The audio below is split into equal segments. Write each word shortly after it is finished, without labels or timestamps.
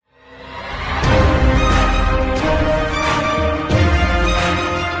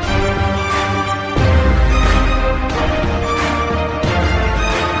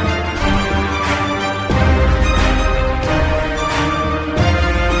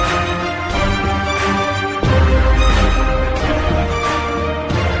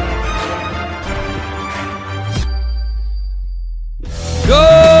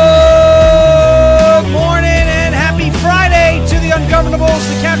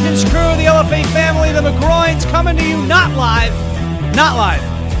Perkins crew, the LFA family, the McGroins, coming to you not live,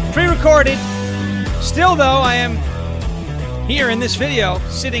 pre-recorded. Still, though, I am here in this video,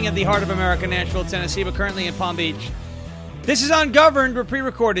 sitting at the heart of America, Nashville, Tennessee, but currently in Palm Beach. This is Ungoverned. We're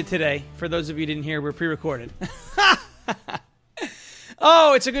pre-recorded today. For those of you who didn't hear, we're pre-recorded.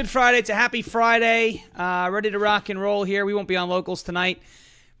 Oh, it's a good Friday. It's a happy Friday. Ready to rock and roll here. We won't be on locals tonight.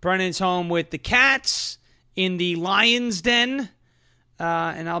 Brennan's home with the cats in the Lion's Den.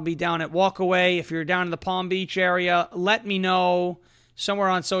 And I'll be down at Walkaway. If you're down in the Palm Beach area, let me know somewhere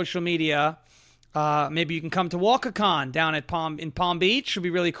on social media. Maybe you can come to WalkaCon down at in Palm Beach. Should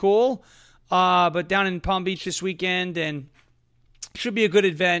be really cool. But down in Palm Beach this weekend, and should be a good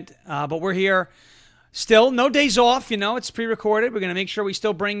event. But we're here still. No days off. You know, it's pre-recorded. We're going to make sure we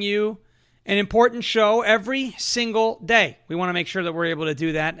still bring you an important show every single day. We want to make sure that we're able to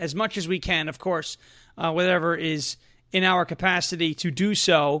do that as much as we can, of course, whatever is in our capacity to do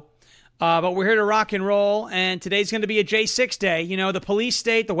so. But we're here to rock and roll, and today's going to be a J6 day. You know, the police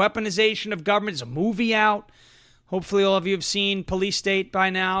state, the weaponization of government. There's a movie out. Hopefully all of you have seen Police State by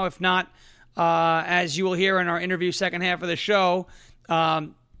now. If not, as you will hear in our interview second half of the show,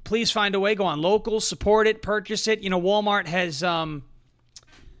 please find a way. Go on locals, support it, purchase it. You know, Walmart has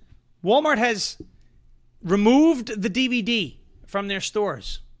removed the DVD from their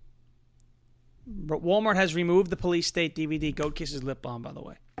stores. Walmart has removed the Police State DVD, Goat Kisses Lip Balm, by the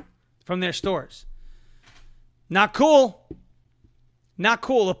way, from their stores. Not cool. Not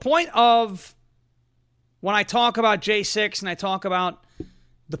cool. The point of when I talk about J6 and I talk about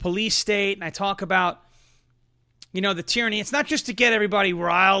the police state and I talk about, you know, the tyranny, it's not just to get everybody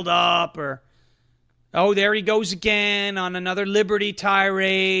riled up or, oh, there he goes again on another liberty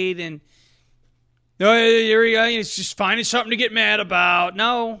tirade and, oh, here he goes, it's just finding something to get mad about.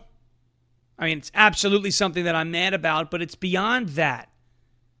 No. I mean, it's absolutely something that I'm mad about, but it's beyond that.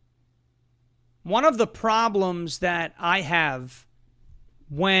 One of the problems that I have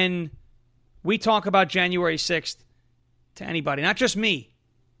when we talk about January 6th to anybody, not just me,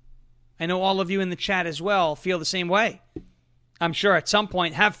 I know all of you in the chat as well feel the same way. I'm sure at some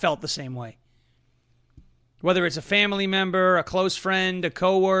point have felt the same way. Whether it's a family member, a close friend, a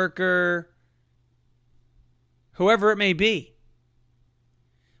coworker, whoever it may be.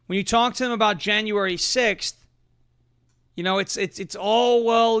 When you talk to them about January 6th, you know, it's oh,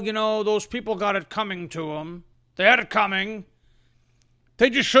 well, you know, those people got it coming to them. They had it coming. They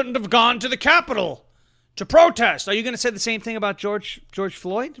just shouldn't have gone to the Capitol to protest. Are you going to say the same thing about George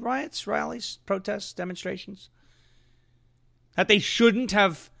Floyd riots, rallies, protests, demonstrations? That they shouldn't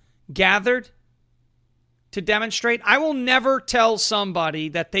have gathered to demonstrate? I will never tell somebody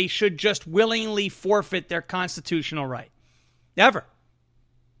that they should just willingly forfeit their constitutional right. Never.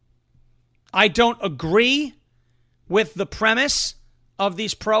 I don't agree with the premise of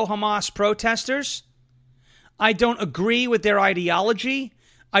these pro-Hamas protesters. I don't agree with their ideology.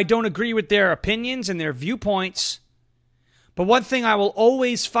 I don't agree with their opinions and their viewpoints. But one thing I will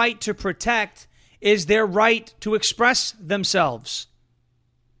always fight to protect is their right to express themselves.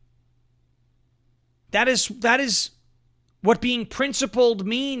 That is what being principled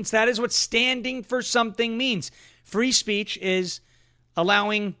means. That is what standing for something means. Free speech is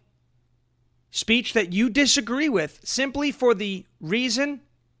allowing speech that you disagree with simply for the reason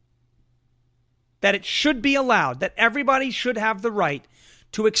that it should be allowed, that everybody should have the right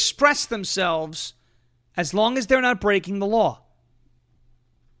to express themselves as long as they're not breaking the law.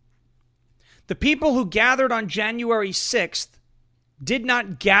 The people who gathered on January 6th did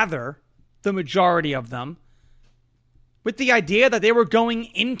not gather, the majority of them, with the idea that they were going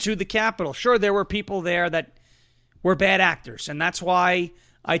into the Capitol. Sure, there were people there that were bad actors, and that's why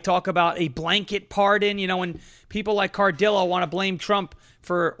I talk about a blanket pardon. You know, when people like Cardillo want to blame Trump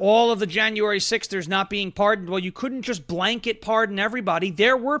for all of the January 6thers not being pardoned, well, you couldn't just blanket pardon everybody.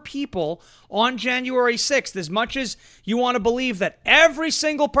 There were people on January 6th, as much as you want to believe that every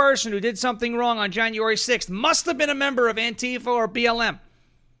single person who did something wrong on January 6th must have been a member of Antifa or BLM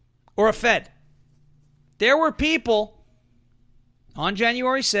or a Fed. There were people on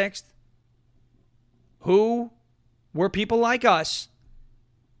January 6th who were people like us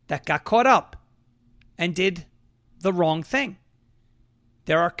that got caught up and did the wrong thing.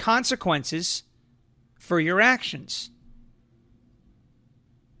 There are consequences for your actions.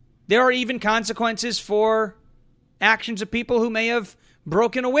 There are even consequences for actions of people who may have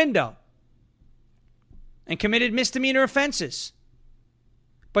broken a window and committed misdemeanor offenses.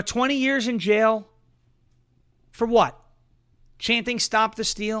 But 20 years in jail for what? Chanting "Stop the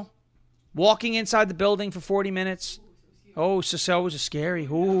Steal"? Walking inside the building for 40 minutes? Oh, so was scary.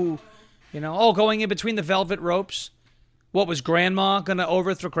 Ooh, you know, going in between the velvet ropes. What was grandma going to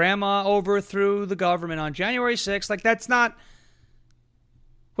overthrow? Grandma overthrew the government on January 6th. Like, that's not...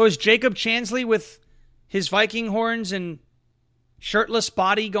 What was Jacob Chansley with his Viking horns and shirtless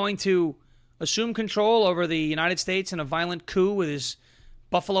body going to assume control over the United States in a violent coup with his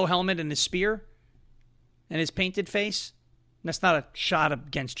buffalo helmet and his spear and his painted face? And that's not a shot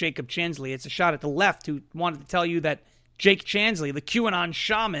against Jacob Chansley. It's a shot at the left who wanted to tell you that Jake Chansley, the QAnon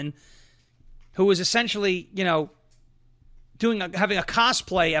shaman, who was essentially, having a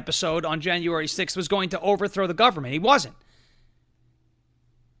cosplay episode on January 6th, was going to overthrow the government. He wasn't.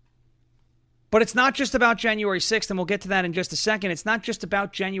 But it's not just about January 6th, and we'll get to that in just a second. It's not just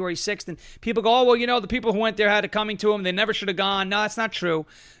about January 6th, and people go, the people who went there had it coming to them. They never should have gone. No, that's not true.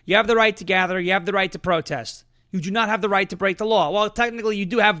 You have the right to gather. You have the right to protest. You do not have the right to break the law. Well, technically, you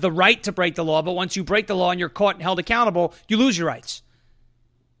do have the right to break the law, but once you break the law and you're caught and held accountable, you lose your rights.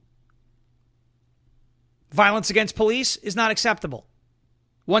 Violence against police is not acceptable.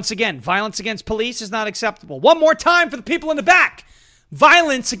 Once again, violence against police is not acceptable. One more time for the people in the back.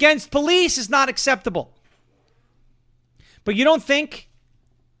 Violence against police is not acceptable. But you don't think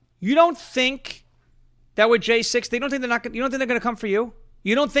that with J6, you don't think they're going to come for you?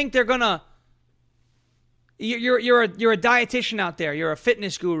 You don't think they're going to... You're a dietitian out there. You're a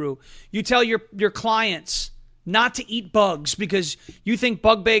fitness guru. You tell your clients not to eat bugs because you think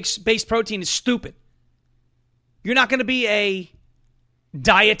bug-based protein is stupid. You're not going to be a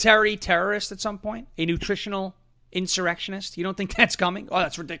dietary terrorist at some point, a nutritional insurrectionist. You don't think that's coming? Oh,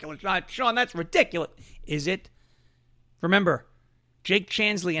 that's ridiculous. Sean, that's ridiculous. Is it? Remember, Jake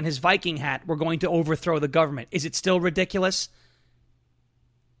Chansley and his Viking hat were going to overthrow the government. Is it still ridiculous?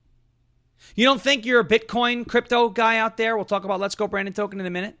 You don't think you're a Bitcoin crypto guy out there? We'll talk about Let's Go Brandon Token in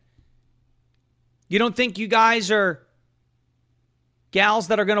a minute. You don't think you guys are gals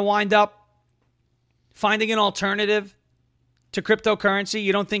that are going to wind up finding an alternative to cryptocurrency?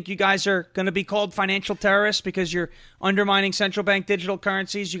 You don't think you guys are going to be called financial terrorists because you're undermining central bank digital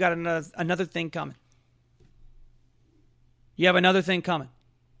currencies? You got another thing coming. You have another thing coming.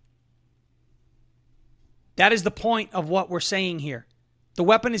 That is the point of what we're saying here. The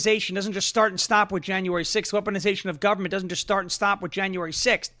weaponization doesn't just start and stop with January 6th. Weaponization of government doesn't just start and stop with January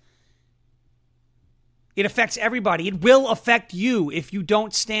 6th. It affects everybody. It will affect you if you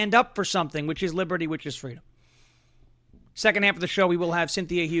don't stand up for something, which is liberty, which is freedom. Second half of the show, we will have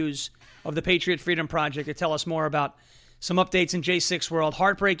Cynthia Hughes of the Patriot Freedom Project to tell us more about some updates in J6 World,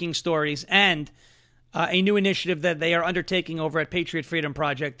 heartbreaking stories, and a new initiative that they are undertaking over at Patriot Freedom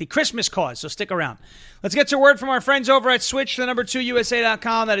Project, the Christmas cause. So stick around. Let's get to a word from our friends over at Switch, the number 2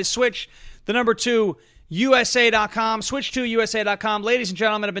 USA.com. That is Switch, the number 2 USA.com. Switch2USA.com. Ladies and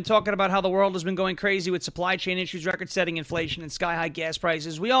gentlemen, I've been talking about how the world has been going crazy with supply chain issues, record-setting inflation, and sky-high gas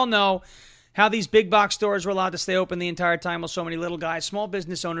prices. We all know how these big box stores were allowed to stay open the entire time while so many little guys, small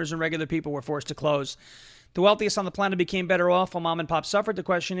business owners, and regular people were forced to close. The wealthiest on the planet became better off while mom and pop suffered. The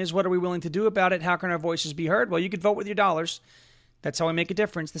question is, what are we willing to do about it? How can our voices be heard? Well, you could vote with your dollars. That's how we make a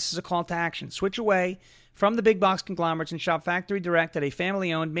difference. This is a call to action. Switch away from the big box conglomerates and shop factory direct at a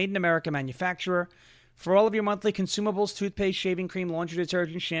family-owned, made-in-America manufacturer. For all of your monthly consumables, toothpaste, shaving cream, laundry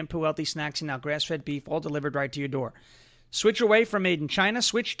detergent, shampoo, healthy snacks, and now grass-fed beef, all delivered right to your door. Switch away from made in China.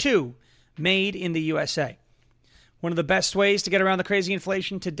 Switch to made in the USA. One of the best ways to get around the crazy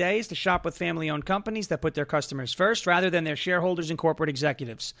inflation today is to shop with family-owned companies that put their customers first rather than their shareholders and corporate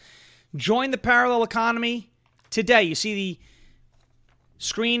executives. Join the parallel economy today. You see the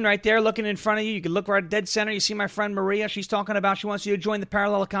screen right there looking in front of you. You can look right dead center. You see my friend Maria. She's talking about she wants you to join the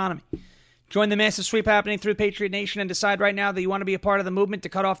parallel economy. Join the massive sweep happening through Patriot Nation and decide right now that you want to be a part of the movement to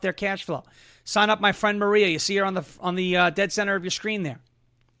cut off their cash flow. Sign up my friend Maria. You see her on the dead center of your screen there.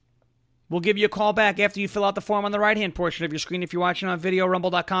 We'll give you a call back after you fill out the form on the right-hand portion of your screen if you're watching on video,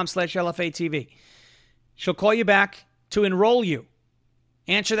 rumble.com/LFATV. She'll call you back to enroll you.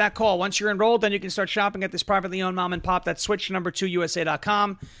 Answer that call. Once you're enrolled, then you can start shopping at this privately owned mom and pop. That's Switch number 2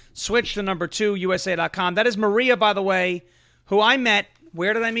 USA.com. Switch the number 2 USA.com. That is Maria, by the way, who I met.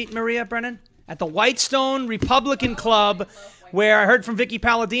 Where did I meet Maria, Brennan? At the Whitestone Republican Club, where I heard from Vicky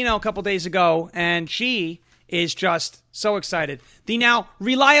Palladino a couple days ago, and she is just so excited. The now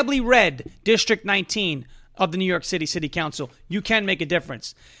reliably red District 19 of the New York City City Council. You can make a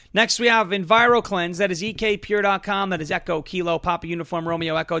difference. Next, we have EnviroCleanse. That is ekpure.com. That is Echo, Kilo, Papa, Uniform,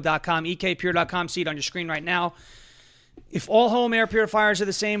 Romeo, Echo.com. ekpure.com. See it on your screen right now. If all home air purifiers are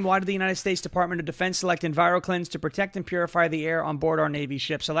the same, why did the United States Department of Defense select EnviroCleanse to protect and purify the air on board our Navy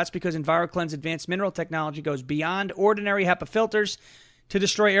ships? So that's because EnviroCleanse advanced mineral technology goes beyond ordinary HEPA filters to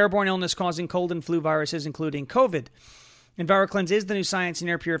destroy airborne illness-causing cold and flu viruses, including COVID. EnviroCleanse is the new science in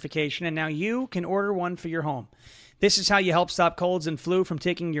air purification, and now you can order one for your home. This is how you help stop colds and flu from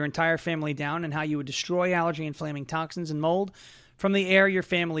taking your entire family down, and how you would destroy allergy-inflaming toxins and mold from the air your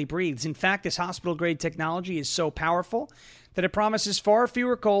family breathes. In fact, this hospital-grade technology is so powerful that it promises far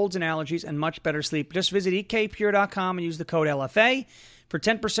fewer colds and allergies and much better sleep. Just visit ekpure.com and use the code LFA for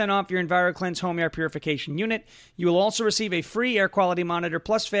 10% off your EnviroCleanse home air purification unit. You will also receive a free air quality monitor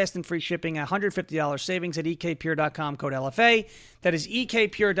plus fast and free shipping, $150 savings at ekpure.com, code LFA. That is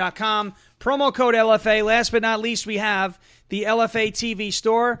ekpure.com, promo code LFA. Last but not least, we have the LFA TV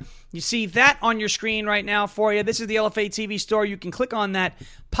store. You see that on your screen right now for you. This is the LFA TV store. You can click on that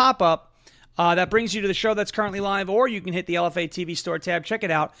pop-up. That brings you to the show that's currently live, or you can hit the LFA TV store tab. Check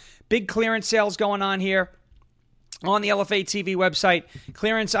it out. Big clearance sales going on here on the LFA TV website.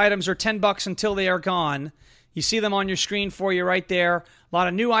 Clearance items are $10 until they are gone. You see them on your screen for you right there. A lot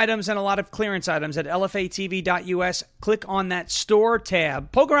of new items and a lot of clearance items at lfatv.us. Click on that store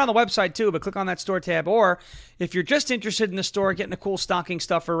tab. Poke around the website too, but click on that store tab. Or if you're just interested in the store, getting a cool stocking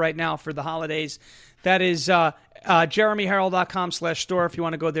stuffer right now for the holidays, that is jeremyherald.com/store if you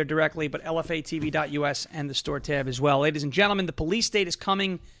want to go there directly, but lfatv.us and the store tab as well. Ladies and gentlemen, the police state is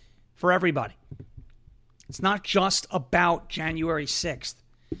coming for everybody. It's not just about January 6th.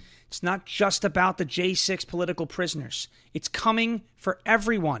 It's not just about the J6 political prisoners. It's coming for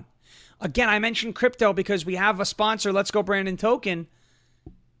everyone. Again, I mentioned crypto because we have a sponsor, Let's Go Brandon Token,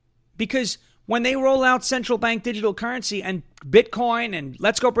 because when they roll out central bank digital currency and Bitcoin and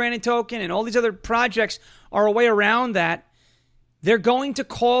Let's Go Brandon Token and all these other projects are a way around that, they're going to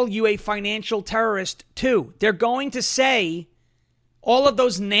call you a financial terrorist too. They're going to say all of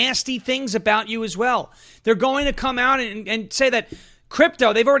those nasty things about you as well. They're going to come out and say that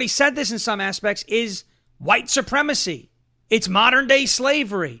crypto, they've already said this in some aspects, is white supremacy. It's modern day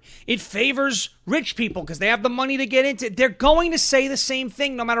slavery. It favors rich people because they have the money to get into it. They're going to say the same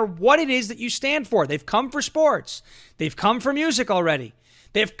thing no matter what it is that you stand for. They've come for sports. They've come for music already.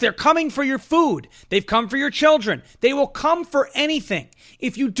 They're coming for your food. They've come for your children. They will come for anything.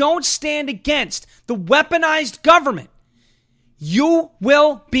 If you don't stand against the weaponized government, you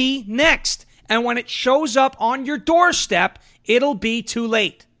will be next. And when it shows up on your doorstep, it'll be too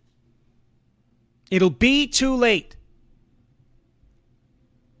late. It'll be too late.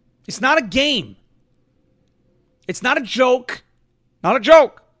 It's not a game. It's not a joke. Not a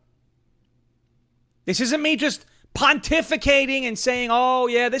joke. This isn't me just pontificating and saying, oh,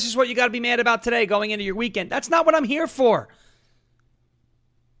 yeah, this is what you got to be mad about today going into your weekend. That's not what I'm here for.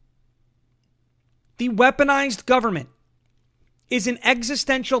 The weaponized government is an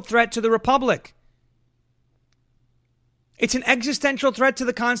existential threat to the Republic. It's an existential threat to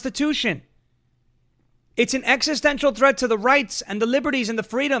the Constitution. It's an existential threat to the rights and the liberties and the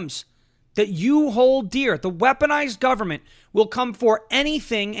freedoms that you hold dear. The weaponized government will come for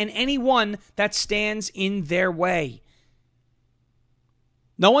anything and anyone that stands in their way.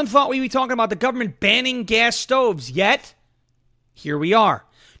 No one thought we'd be talking about the government banning gas stoves, yet here we are.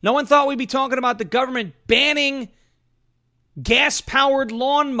 No one thought we'd be talking about the government banning gas-powered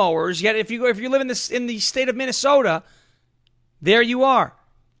lawnmowers, yet if you live in the state of Minnesota, there you are.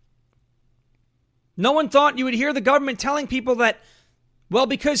 No one thought you would hear the government telling people that, well,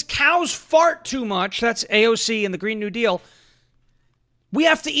 because cows fart too much, that's AOC and the Green New Deal, we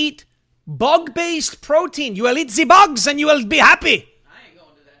have to eat bug-based protein. You will eat the bugs and you will be happy. I ain't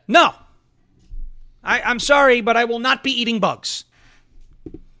going to that. No. I'm sorry, but I will not be eating bugs.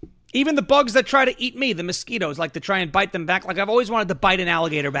 Even the bugs that try to eat me, the mosquitoes, like to try and bite them back. Like I've always wanted to bite an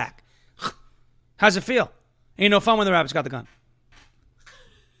alligator back. How's it feel? Ain't no fun when the rabbit's got the gun.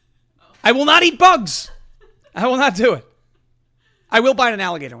 I will not eat bugs. I will not do it. I will bite an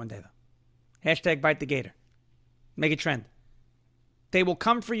alligator one day, though. Hashtag bite the gator. Make it trend. They will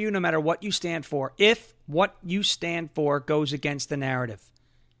come for you no matter what you stand for, if what you stand for goes against the narrative.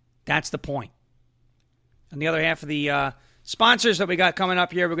 That's the point. On the other half of the sponsors that we got coming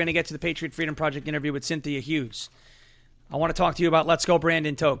up here, we're going to get to the Patriot Freedom Project interview with Cynthia Hughes. I want to talk to you about Let's Go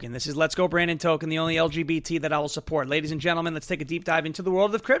Brandon Token. This is Let's Go Brandon Token, the only LGBT that I will support. Ladies and gentlemen, let's take a deep dive into the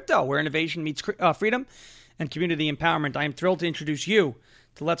world of crypto, where innovation meets freedom and community empowerment. I am thrilled to introduce you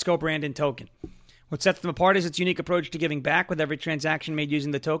to Let's Go Brandon Token. What sets them apart is its unique approach to giving back. With every transaction made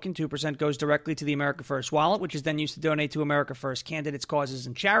using the token, 2% goes directly to the America First wallet, which is then used to donate to America First candidates, causes,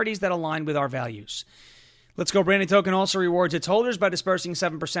 and charities that align with our values. Let's Go Brandon Token also rewards its holders by dispersing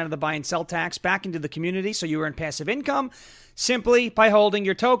 7% of the buy and sell tax back into the community, so you earn passive income simply by holding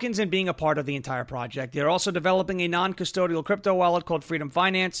your tokens and being a part of the entire project. They're also developing a non-custodial crypto wallet called Freedom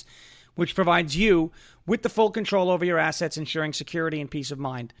Finance, which provides you with the full control over your assets, ensuring security and peace of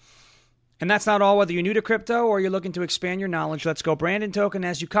mind. And that's not all. Whether you're new to crypto or you're looking to expand your knowledge, Let's Go Brandon Token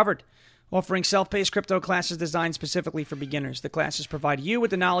has you covered. offering self-paced crypto classes designed specifically for beginners. The classes provide you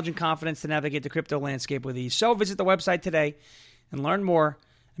with the knowledge and confidence to navigate the crypto landscape with ease. So visit the website today and learn more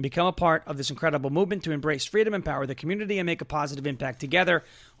and become a part of this incredible movement to embrace freedom, empower the community, and make a positive impact together.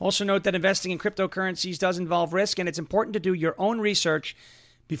 Also note that investing in cryptocurrencies does involve risk, and it's important to do your own research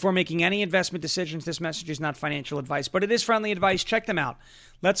before making any investment decisions. This message is not financial advice, but it is friendly advice. Check them out.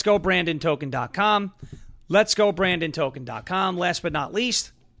 Let's go BrandonToken.com. Let's go BrandonToken.com. Last but not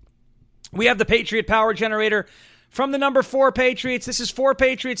least, we have the Patriot Power Generator from the number 4 Patriots. This is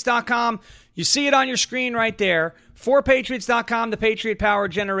 4patriots.com. You see it on your screen right there. 4patriots.com, the Patriot Power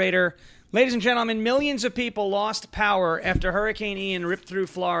Generator. Ladies and gentlemen, millions of people lost power after Hurricane Ian ripped through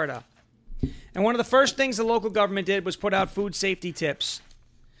Florida. And one of the first things the local government did was put out food safety tips,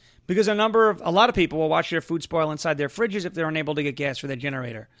 because a lot of people will watch their food spoil inside their fridges if they're unable to get gas for their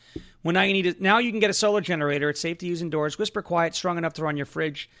generator. Well, now you can get a solar generator. It's safe to use indoors, whisper quiet, strong enough to run your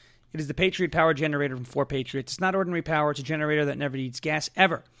fridge. It is the Patriot Power Generator from 4 Patriots. It's not ordinary power. It's a generator that never needs gas,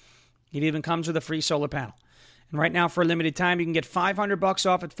 ever. It even comes with a free solar panel. And right now, for a limited time, you can get $500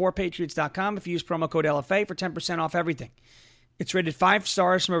 off at 4patriots.com if you use promo code LFA for 10% off everything. It's rated 5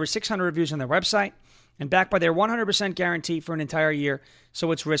 stars from over 600 reviews on their website and backed by their 100% guarantee for an entire year,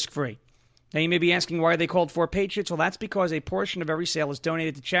 so it's risk-free. Now, you may be asking, why are they called 4 Patriots? Well, that's because a portion of every sale is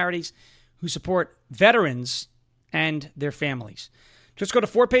donated to charities who support veterans and their families. Just go to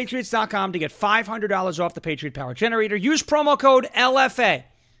 4patriots.com to get $500 off the Patriot Power Generator. Use promo code LFA,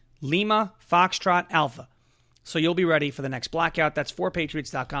 Lima Foxtrot Alpha, so you'll be ready for the next blackout. That's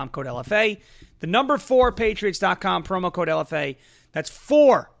 4patriots.com, code LFA. The number 4patriots.com, promo code LFA. That's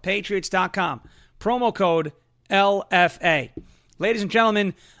 4patriots.com, promo code LFA. Ladies and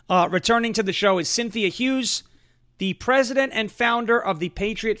gentlemen, returning to the show is Cynthia Hughes, the president and founder of the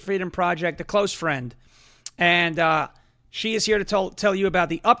Patriot Freedom Project, a close friend. And she is here to tell you about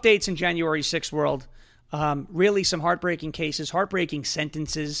the updates in January 6th world. Really some heartbreaking cases, heartbreaking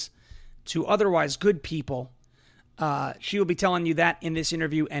sentences to otherwise good people. She will be telling you that in this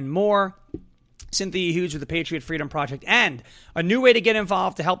interview and more. Cynthia Hughes with the Patriot Freedom Project, and a new way to get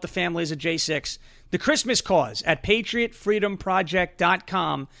involved to help the families of J6, the Christmas cause, at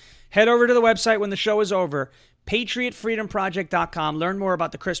patriotfreedomproject.com. Head over to the website when the show is over, patriotfreedomproject.com. Learn more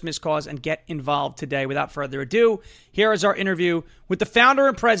about the Christmas cause and get involved today. Without further ado, here is our interview with the founder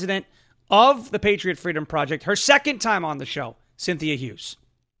and president of the Patriot Freedom Project, her second time on the show, Cynthia Hughes.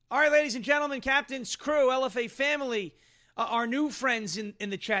 All right, ladies and gentlemen, captains, crew, LFA family, our new friends in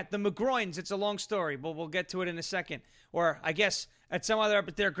the chat, the McGroins. It's a long story, but we'll get to it in a second. Or I guess at some other,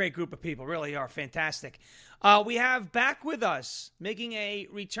 but they're a great group of people, really are fantastic. We have back with us, making a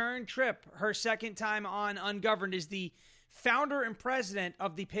return trip, her second time on Ungoverned, is the founder and president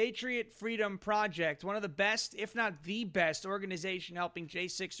of the Patriot Freedom Project, one of the best, if not the best, organization helping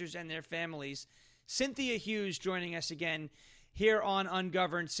J6ers and their families. Cynthia Hughes joining us again here on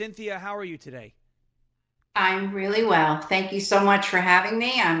Ungoverned. Cynthia, how are you today? I'm really well. Thank you so much for having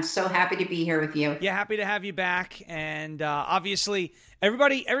me. I'm so happy to be here with you. Yeah, happy to have you back. And obviously,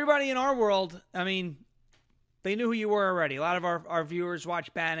 everybody in our world, I mean, they knew who you were already. A lot of our viewers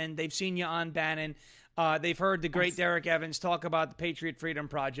watch Bannon. They've seen you on Bannon. They've heard the great Derek Evans talk about the Patriot Freedom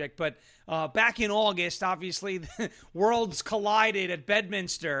Project. But back in August, obviously, the worlds collided at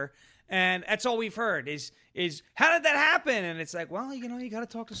Bedminster. And that's all we've heard is how did that happen? And it's like, well, you got to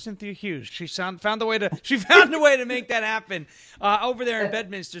talk to Cynthia Hughes. She found a way to make that happen over there in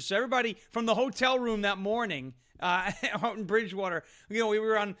Bedminster. So everybody from the hotel room that morning out in Bridgewater, we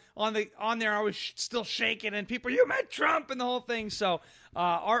were on there. I was still shaking, and people, you met Trump and the whole thing. So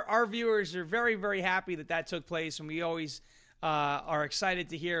our viewers are very, very happy that took place, and we always are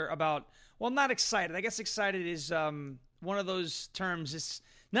excited to hear about. Well, not excited. I guess excited is one of those terms. It's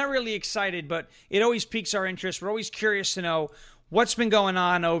not really excited, but it always piques our interest. We're always curious to know what's been going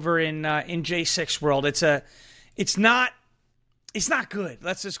on over in J6 world. It's not good.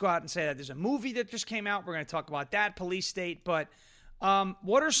 Let's just go out and say that. There's a movie that just came out. We're going to talk about that, Police State. But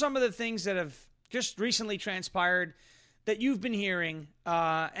what are some of the things that have just recently transpired that you've been hearing?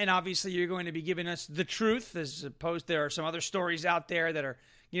 And obviously, you're going to be giving us the truth, as opposed there are some other stories out there that are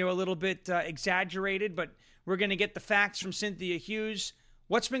a little bit exaggerated. But we're going to get the facts from Cynthia Hughes.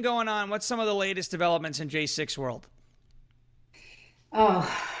 What's been going on? What's some of the latest developments in J6 world? Oh,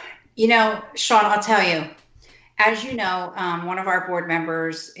 Sean, I'll tell you. As you know, one of our board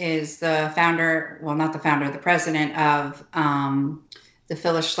members is the president of the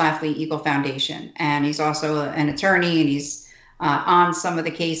Phyllis Schlafly Eagle Foundation. And he's also an attorney, and he's on some of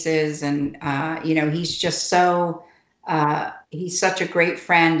the cases. And, he's just so... he's such a great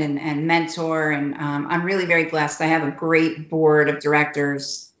friend and mentor, and I'm really very blessed. I have a great board of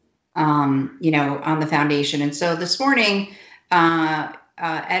directors on the foundation. And so this morning, Ed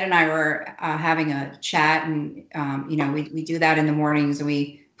and I were having a chat, and we do that in the mornings, and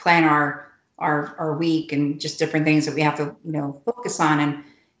we plan our week and just different things that we have to focus on. And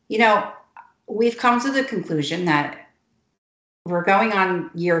we've come to the conclusion that we're going on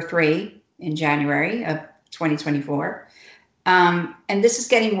year 3 in January of 2024. And this is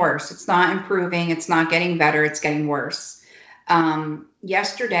getting worse. It's not improving. It's not getting better. It's getting worse.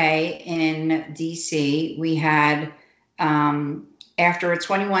 Yesterday in DC, we had, after a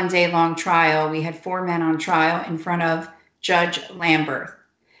 21-day long trial, we had 4 men on trial in front of Judge Lamberth.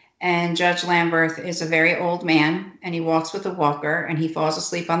 And Judge Lamberth is a very old man, and he walks with a walker, and he falls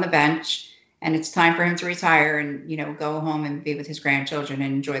asleep on the bench. And it's time for him to retire and, go home and be with his grandchildren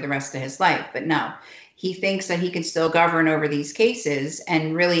and enjoy the rest of his life. But no, he thinks that he can still govern over these cases,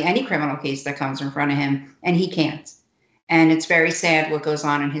 and really any criminal case that comes in front of him, and he can't. And it's very sad what goes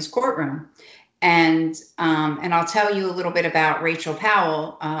on in his courtroom. And I'll tell you a little bit about Rachel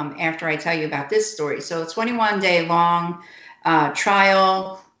Powell after I tell you about this story. So a 21-day long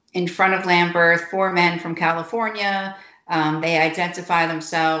trial in front of Lamberth, 4 men from California. They identify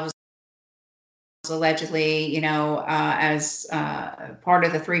themselves allegedly, as part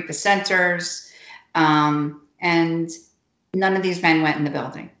of the 3 percenters. And none of these men went in the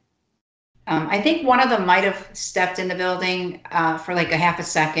building. I think one of them might have stepped in the building for like a half a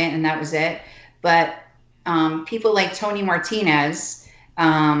second, and that was it. But people like Tony Martinez,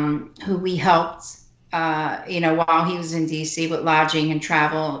 who we helped, while he was in DC with lodging and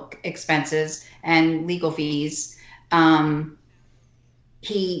travel expenses and legal fees,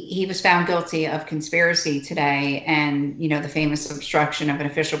 he was found guilty of conspiracy today, and the famous obstruction of an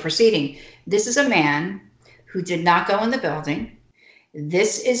official proceeding. This is a man who did not go in the building.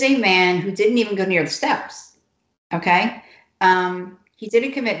 This is a man who didn't even go near the steps. Okay, he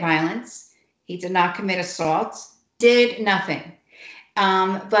didn't commit violence. He did not commit assault. Did nothing.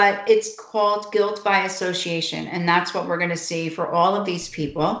 But it's called guilt by association, and that's what we're going to see for all of these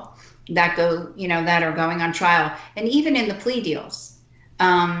people that go, that are going on trial, and even in the plea deals.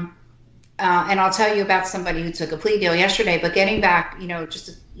 And I'll tell you about somebody who took a plea deal yesterday. But getting back, just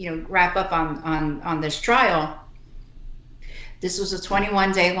to wrap up on this trial. This was a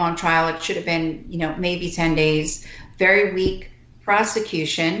 21-day long trial. It should have been, maybe 10 days. Very weak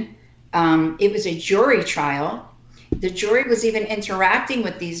prosecution. It was a jury trial. The jury was even interacting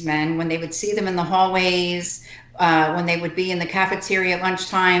with these men when they would see them in the hallways, when they would be in the cafeteria at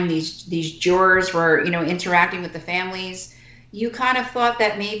lunchtime. These jurors were, interacting with the families. You kind of thought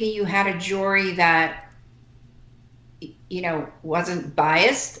that maybe you had a jury that, wasn't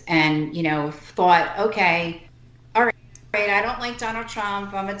biased and, thought, okay, all right, I don't like Donald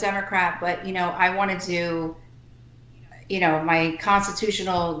Trump. I'm a Democrat, but, I want to do, my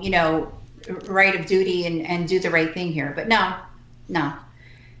constitutional, right of duty and do the right thing here. But no.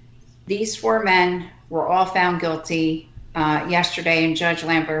 These 4 men were all found guilty yesterday in Judge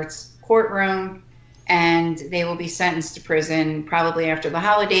Lamberth's courtroom, and they will be sentenced to prison probably after the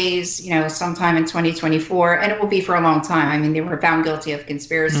holidays, sometime in 2024, and it will be for a long time. I mean, they were found guilty of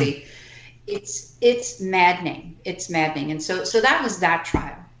conspiracy. It's maddening. It's maddening. And so that was that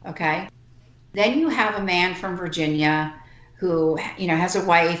trial. Okay. Then you have a man from Virginia who, has a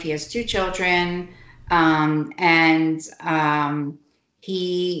wife. He has 2 children. And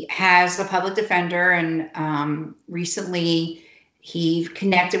he has a public defender. And recently he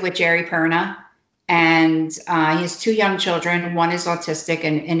connected with Jerry Perna. And he has 2 young children. One is autistic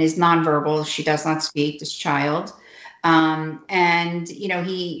and is nonverbal. She does not speak, this child. And,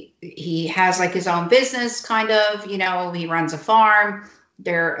 he has like his own business kind of, he runs a farm.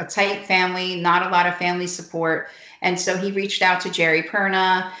 They're a tight family, not a lot of family support. And so he reached out to Jerry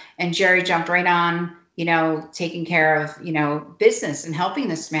Perna, and Jerry jumped right on, taking care of, business and helping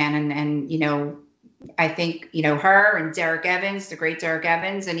this man. And I think, her and Derek Evans, the great Derek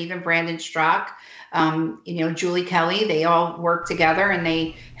Evans, and even Brandon Strzok, Julie Kelly, they all worked together and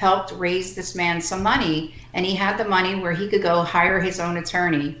they helped raise this man some money. And he had the money where he could go hire his own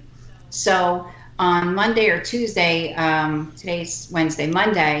attorney. So on Monday or Tuesday, today's Wednesday,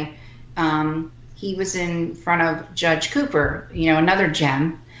 Monday, he was in front of Judge Cooper, another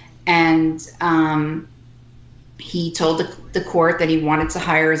gem. And he told the court that he wanted to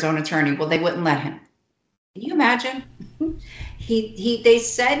hire his own attorney. Well, they wouldn't let him. Can you imagine? They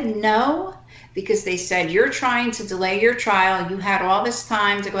said no, because they said, you're trying to delay your trial. You had all this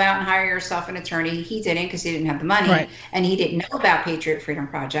time to go out and hire yourself an attorney. He didn't, because he didn't have the money. Right. And he didn't know about Patriot Freedom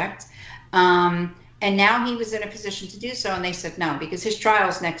Project. And now he was in a position to do so. And they said no, because his trial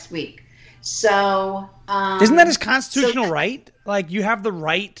is next week. So isn't that his constitutional right? Like, you have the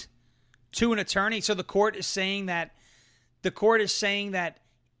right to an attorney. So the court is saying that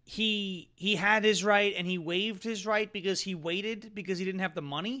he had his right and he waived his right because he waited because he didn't have the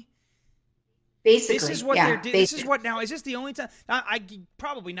money. Basically, this is what yeah, they're doing. This is what now. Is this the only time? I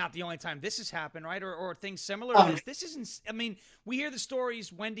probably not the only time this has happened, right? Or things similar to this. This isn't. I mean, we hear the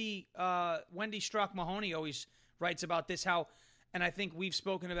stories. Wendy Struck Mahoney always writes about this. How, and I think we've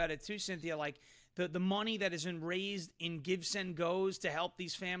spoken about it too, Cynthia. Like the money that has been raised in Give Send Goes to help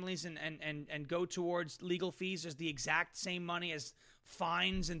these families and go towards legal fees is the exact same money as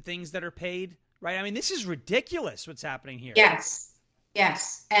fines and things that are paid, right? I mean, this is ridiculous. What's happening here? Yes,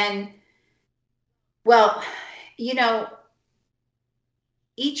 and. Well,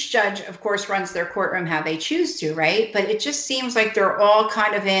 each judge, of course, runs their courtroom how they choose to, right? But it just seems like they're all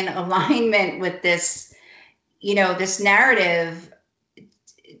kind of in alignment with this, this narrative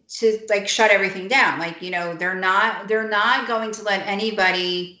to like shut everything down. Like, they're not going to let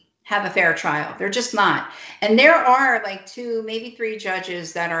anybody have a fair trial. They're just not. And there are like 2, maybe 3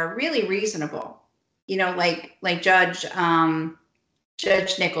 judges that are really reasonable, like Judge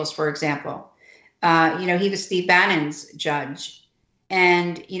Nichols, for example. He was Steve Bannon's judge,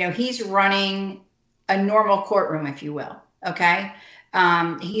 and, he's running a normal courtroom, if you will. Okay.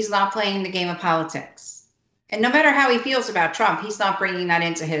 He's not playing the game of politics, and no matter how he feels about Trump, he's not bringing that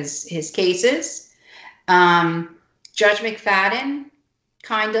into his cases. Judge McFadden,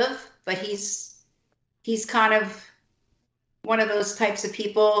 kind of, but he's kind of one of those types of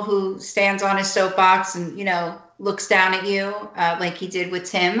people who stands on his soapbox and, looks down at you, like he did with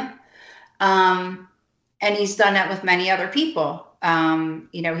Tim. And he's done that with many other people.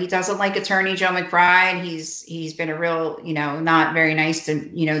 He doesn't like attorney Joe McBride. He's been a real, not very nice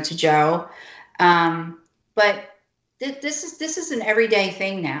to, to Joe. But this is an everyday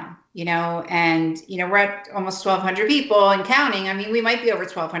thing now, and, we're at almost 1,200 people and counting. I mean, we might be over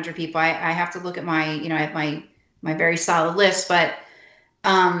 1,200 people. I have to look at my, I have my very solid list, but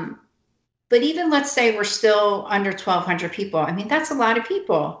even let's say we're still under 1,200 people. I mean, that's a lot of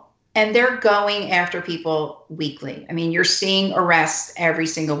people. And they're going after people weekly. I mean, you're seeing arrests every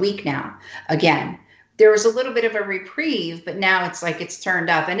single week now. Again, there was a little bit of a reprieve, but now it's like it's turned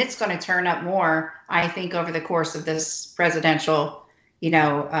up, and it's going to turn up more, I think, over the course of this presidential,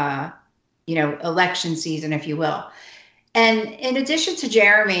 election season, if you will. And in addition to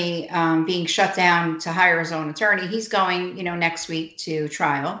Jeremy being shut down to hire his own attorney, he's going, next week to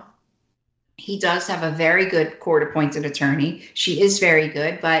trial. He does have a very good court-appointed attorney. She is very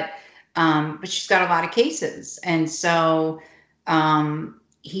good, but she's got a lot of cases, and so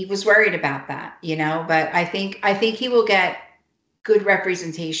he was worried about that, But I think he will get good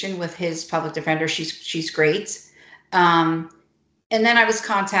representation with his public defender. She's great. And then I was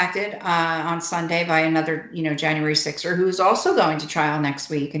contacted on Sunday by another, January 6er who's also going to trial next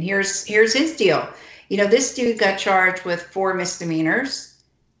week, and here's his deal. This dude got charged with 4 misdemeanors.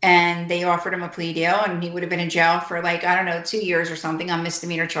 And they offered him a plea deal, and he would have been in jail for 2 years or something on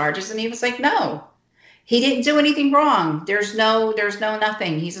misdemeanor charges. And he was like, no, he didn't do anything wrong. There's no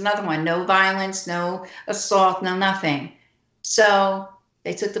nothing. He's another one. No violence, no assault, no nothing. So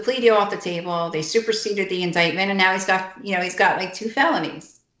they took the plea deal off the table. They superseded the indictment, and now he's got 2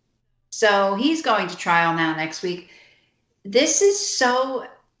 felonies. So he's going to trial now next week. This is so.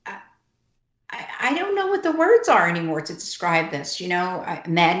 I don't know what the words are anymore to describe this,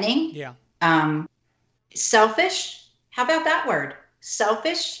 maddening. Yeah. Selfish. How about that word?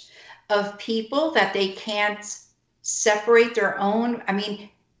 Selfish, of people that they can't separate their own. I mean,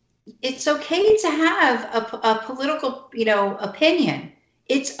 it's okay to have a political, opinion.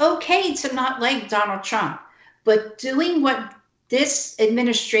 It's okay to not like Donald Trump, but doing what this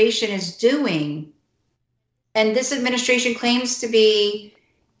administration is doing, and this administration claims to be,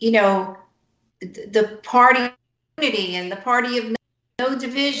 the party unity and the party of no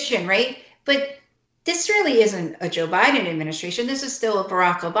division, right? But this really isn't a Joe Biden administration. This is still a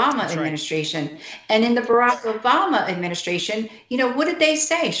Barack Obama administration. Right. And in the Barack Obama administration, what did they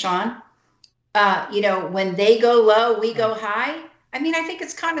say, Sean? When they go low, we go high. I mean, I think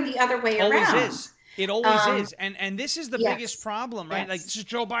it's kind of the other way around. Always is. It always is. And this is the biggest problem, right? Yes. Like, this is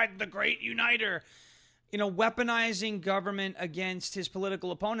Joe Biden, the great uniter. Weaponizing government against his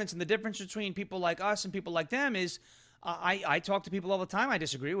political opponents. And the difference between people like us and people like them is I talk to people all the time I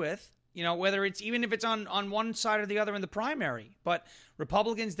disagree with, whether it's even if it's on one side or the other in the primary. But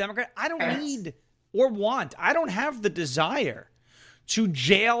Republicans, Democrats, I don't need or want, I don't have the desire to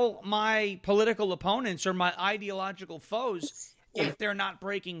jail my political opponents or my ideological foes if they're not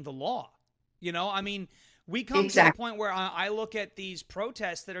breaking the law. I mean, we come to the point where I look at these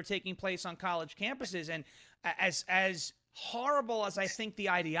protests that are taking place on college campuses, and as horrible as I think the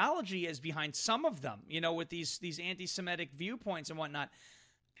ideology is behind some of them, with these anti-Semitic viewpoints and whatnot,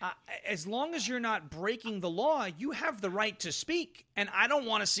 as long as you're not breaking the law, you have the right to speak. And I don't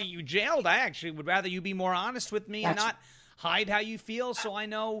want to see you jailed. I actually would rather you be more honest with me and not hide how you feel, so I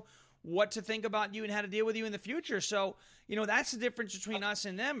know what to think about you and how to deal with you in the future. So, that's the difference between us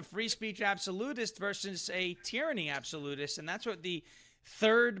and them, free speech absolutist versus a tyranny absolutist. And that's what the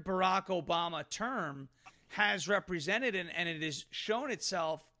third Barack Obama term has represented, and it has shown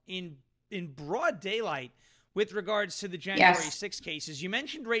itself in broad daylight with regards to the January 6th cases. You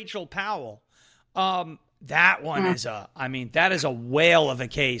mentioned Rachel Powell. That one is that is a whale of a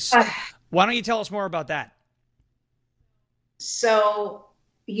case. Why don't you tell us more about that? So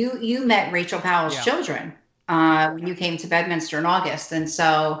you met Rachel Powell's children when you came to Bedminster in August. And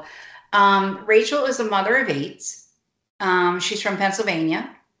so Rachel is a mother of 8. She's from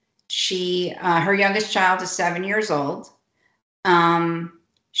Pennsylvania. Her youngest child is 7 years old.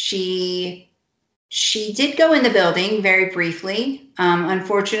 She did go in the building very briefly.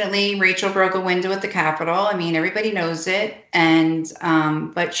 Unfortunately, Rachel broke a window at the Capitol. I mean, everybody knows it,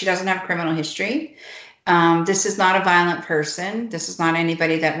 but she doesn't have criminal history. This is not a violent person. This is not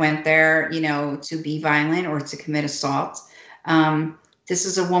anybody that went there, to be violent or to commit assault. This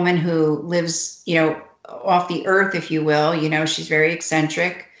is a woman who lives, off the earth, if you will. She's very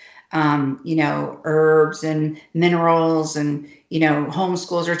eccentric. Herbs and minerals, and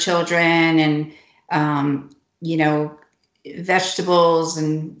homeschools her children, and vegetables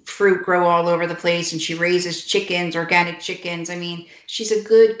and fruit grow all over the place, and she raises chickens, organic chickens. I mean, she's a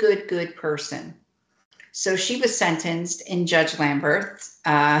good person. So she was sentenced in Judge Lamberth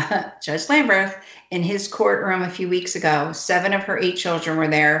in his courtroom a few weeks ago. 7 of her 8 children were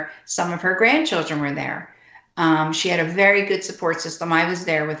there. Some of her grandchildren were there. She had a very good support system. I was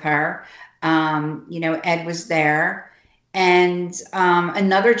there with her. Ed was there. And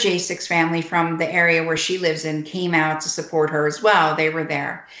another J6 family from the area where she lives in came out to support her as well. They were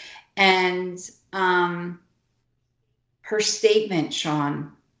there. And her statement,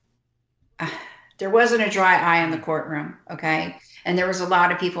 Sean, there wasn't a dry eye in the courtroom, okay? And there was a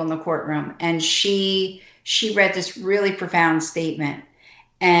lot of people in the courtroom. And she read this really profound statement.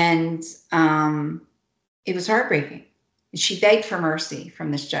 And it was heartbreaking. She begged for mercy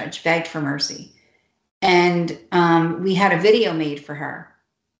from this judge, begged for mercy. And we had a video made for her.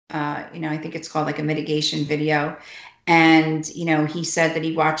 I think it's called like a mitigation video. And, he said that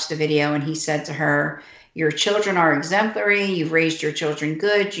he watched the video, and he said to her, your children are exemplary. You've raised your children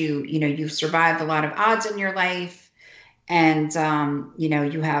good. You've survived a lot of odds in your life. And,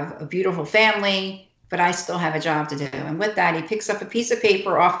 you have a beautiful family, but I still have a job to do. And with that, he picks up a piece of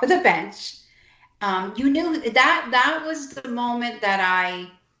paper off of the bench. You knew that was the moment that I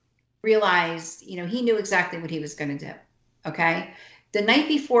realized, he knew exactly what he was going to do. Okay. The night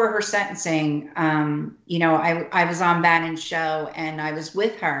before her sentencing, I was on Bannon's show, and I was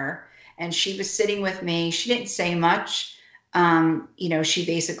with her, and she was sitting with me. She didn't say much. She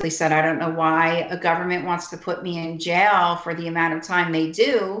basically said, I don't know why a government wants to put me in jail for the amount of time they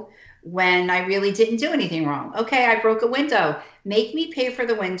do when I really didn't do anything wrong. Okay, I broke a window. Make me pay for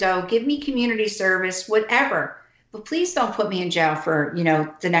the window. Give me community service, whatever. But please don't put me in jail for,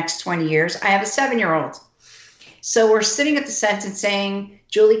 the next 20 years. I have a 7-year-old. So we're sitting at the sentencing.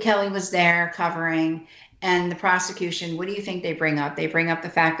 Julie Kelly was there covering. And the prosecution, what do you think they bring up? They bring up the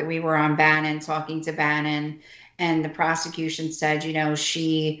fact that we were on Bannon, talking to Bannon. And the prosecution said,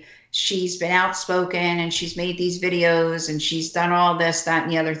 she's been outspoken, and she's made these videos, and she's done all this, that,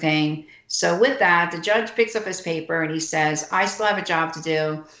 and the other thing. So with that, the judge picks up his paper, and he says, I still have a job to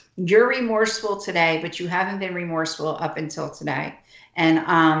do. You're remorseful today, but you haven't been remorseful up until today.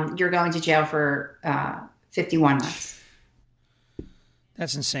 And you're going to jail for 51 months.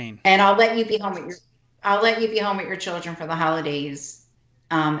 That's insane. And I'll let you be home with your children for the holidays.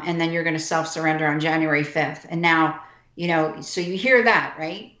 And then you're going to self-surrender on January 5th. And now, so you hear that,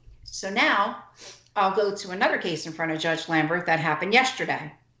 right? So now I'll go to another case in front of Judge Lamberth that happened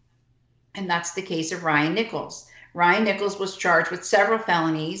yesterday. And that's the case of Ryan Nichols. Ryan Nichols was charged with several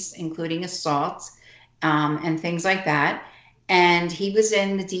felonies, including assault and things like that. And he was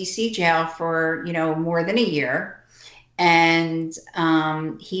in the DC jail for, more than a year. And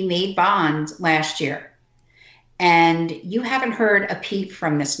he made bond last year. And you haven't heard a peep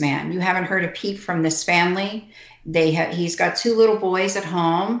from this man. You haven't heard a peep from this family. He's got 2 little boys at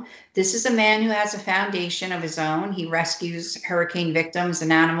home. This is a man who has a foundation of his own. He rescues hurricane victims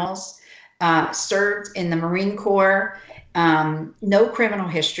and animals. Served in the Marine Corps, no criminal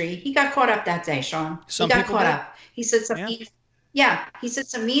history. He got caught up that day, Sean. He got caught up. He said something. Yeah, he said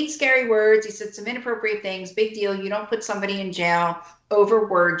some mean, scary words. He said some inappropriate things. Big deal. You don't put somebody in jail over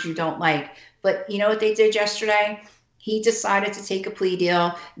words you don't like. But you know what they did yesterday? He decided to take a plea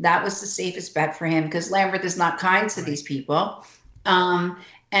deal. That was the safest bet for him because Lambert is not kind to Right. these people. Um,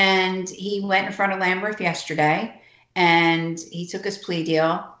 and he went in front of Lambert yesterday and he took his plea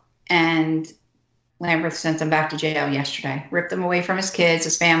deal. And Lambert sent him back to jail yesterday, ripped him away from his kids,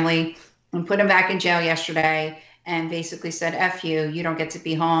 his family, and put him back in jail yesterday and basically said, F you, you don't get to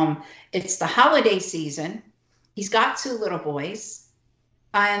be home. It's the holiday season. He's got two little boys.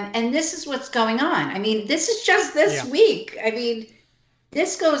 And this is what's going on. I mean, this is just this Yeah. week. I mean,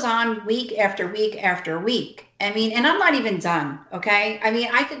 this goes on week after week after week. I mean, and I'm not even done. Okay. I mean,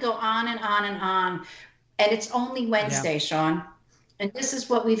 I could go on and on and on. And it's only Yeah. Wednesday, Sean. And this is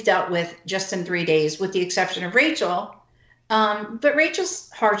what we've dealt with just in 3 days, with the exception of Rachel. But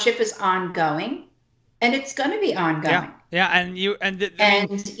Rachel's hardship is ongoing, and it's going to be Yeah. ongoing. Yeah. And I mean,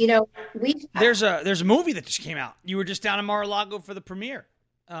 And you know, we there's a movie that just came out. You were just down in Mar-a-Lago for the premiere.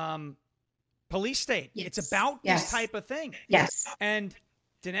 Police State. yes, It's about this yes, type of thing. yes, And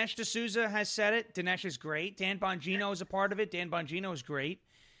Dinesh D'Souza has said it. Dinesh is great. Dan Bongino is a part of it. Dan Bongino is great.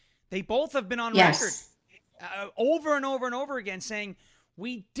 They both have been on record yes, over and over and over again saying,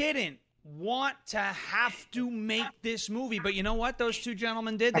 we didn't want to have to make this movie. But you know what those two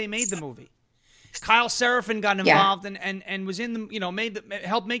gentlemen did? They made the movie. Kyle Seraphin got yeah, involved and was in the,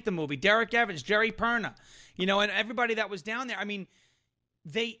 helped make the movie. Derek Evans, Jerry Perna, and everybody that was down there. I mean,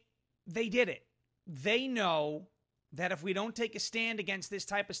 they did it. They know that if we don't take a stand against this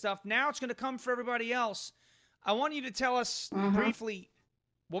type of stuff, now it's going to come for everybody else. I want you to tell us briefly,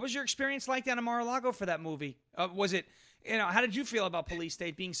 what was your experience like down in Mar-a-Lago for that movie? Was it, how did you feel about police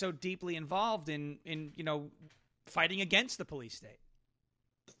state being so deeply involved in fighting against the police state?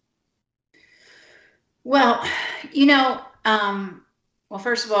 Well, you know, well,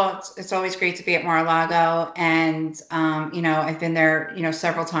 first of all, it's always great to be at Mar-a-Lago, and I've been there,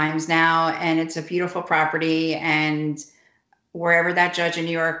 several times now, and it's a beautiful property. And wherever that judge in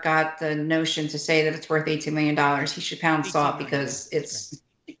New York got the notion to say that it's worth $18 million, he should pound 18 salt million. because it's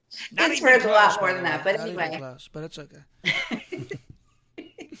Not it's even worth a close, lot by more the than way. that. But Not even anyway, close, but it's okay.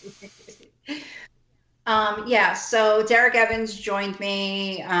 yeah. So Derek Evans joined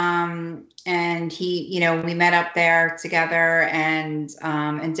me, and he, we met up there together, and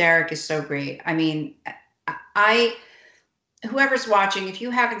Derek is so great. I mean, I whoever's watching, if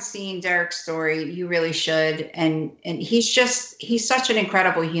you haven't seen Derek's story, you really should. And he's such an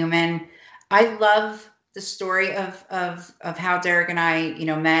incredible human. I love the story of how Derek and I,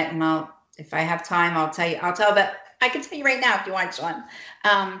 met. And if I have time, I'll tell you. But I can tell you right now if you want, Sean.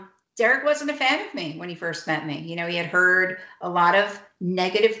 Derek wasn't a fan of me when he first met me. He had heard a lot of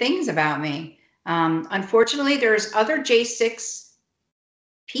negative things about me. Unfortunately, there's other J6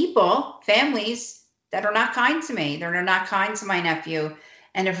 people, families that are not kind to me. They're not kind to my nephew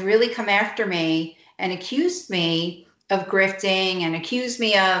and have really come after me and accused me of grifting and accused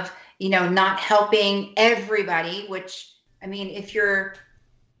me of, not helping everybody, which, I mean, if you're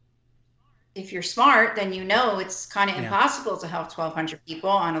smart, then it's kind of impossible to help 1,200 people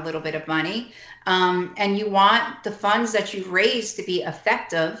on a little bit of money. And you want the funds that you've raised to be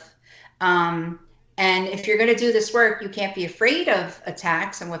effective. And if you're going to do this work, you can't be afraid of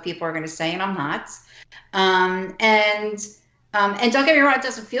attacks and what people are going to say, and I'm not. And don't get me wrong, it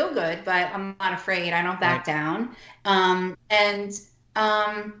doesn't feel good, but I'm not afraid. I don't back down.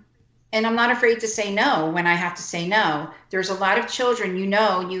 And I'm not afraid to say no when I have to say no. There's a lot of children,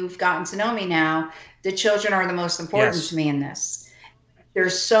 you've gotten to know me now. The children are the most important to me in this.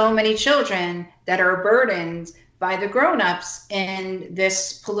 There's so many children that are burdened by the grown-ups in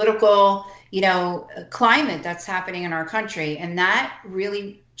this political, climate that's happening in our country. And that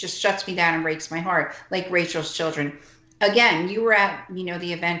really just shuts me down and breaks my heart, like Rachel's children. Again, you were at,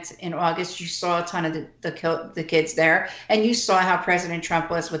 the event in August. You saw a ton of the kids there, and you saw how President Trump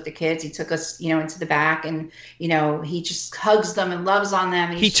was with the kids. He took us, into the back, and, he just hugs them and loves on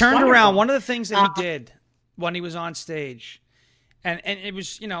them. And he turned around. One of the things that he did when he was on stage, and it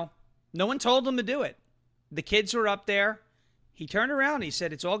was, no one told him to do it. The kids were up there. He turned around. And he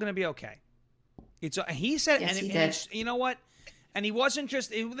said, "It's all going to be okay." He said, yes, and you know what? And he wasn't just.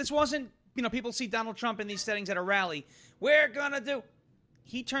 This wasn't. People see Donald Trump in these settings at a rally. We're going to do.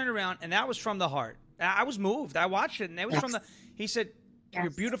 He turned around, and that was from the heart. I was moved. I watched it, and it was from the. He said, "You're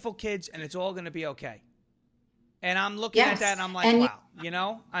beautiful kids, and it's all going to be okay." And I'm looking at that, and I'm like,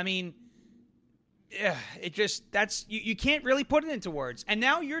 wow. I mean, it just, you can't really put it into words. And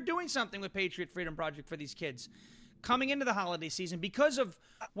now you're doing something with Patriot Freedom Project for these kids. coming into the holiday season, because of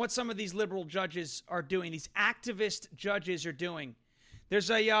what some of these liberal judges are doing, these activist judges are doing. There's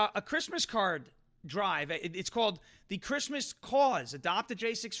a Christmas card drive. It's called the Christmas Cause. Adopt a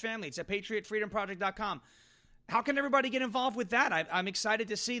J6 family. It's at patriotfreedomproject.com. How can everybody get involved with that? I'm excited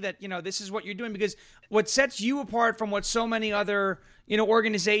to see that, this is what you're doing, because what sets you apart from what so many other,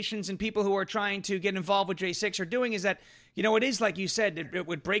 organizations and people who are trying to get involved with J6 are doing is that, it is like you said,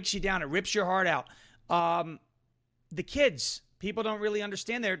 it breaks you down. It rips your heart out. The kids, people don't really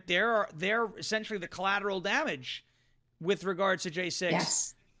understand. They're essentially the collateral damage with regards to J6.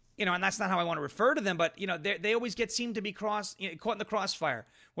 Yes. And that's not how I want to refer to them, but they always seem to be caught in the crossfire,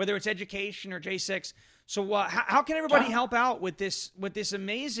 whether it's education or J6. So how can everybody help out with this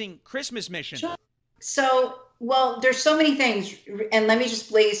amazing Christmas mission? Sure. So, well, there's so many things, and let me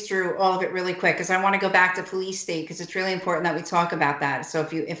just blaze through all of it really quick, because I want to go back to police state, because it's really important that we talk about that. So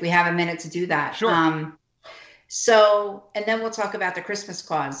if we have a minute to do that. Sure. And then we'll talk about the Christmas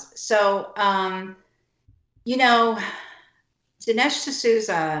cause. So, Dinesh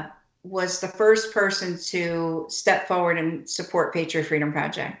D'Souza was the first person to step forward and support Patriot Freedom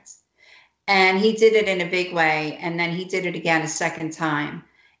Project. And he did it in a big way. And then he did it again a second time.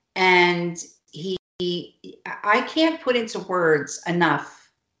 And I can't put into words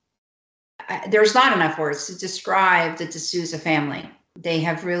enough. There's not enough words to describe the D'Souza family. They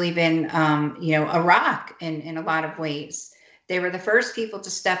have really been, a rock in a lot of ways. They were the first people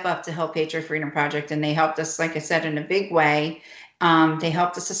to step up to help Patriot Freedom Project. And they helped us, like I said, in a big way. They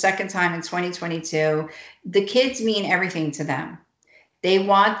helped us a second time in 2022. The kids mean everything to them. They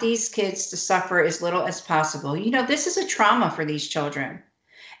want these kids to suffer as little as possible. This is a trauma for these children.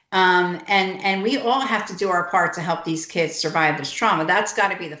 And we all have to do our part to help these kids survive this trauma. That's got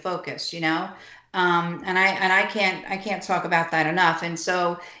to be the focus, And I can't talk about that enough. And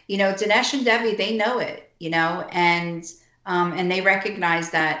so, Dinesh and Debbie, they know it, and they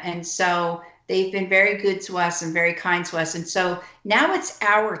recognize that. And so they've been very good to us and very kind to us. And so now it's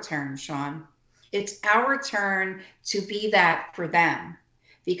our turn, Sean. It's our turn to be that for them,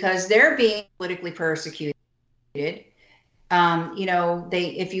 because they're being politically persecuted. If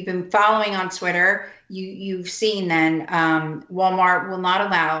you've been following on Twitter, you've seen then Walmart will not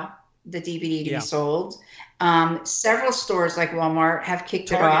allow the DVD to be sold. Several stores like Walmart have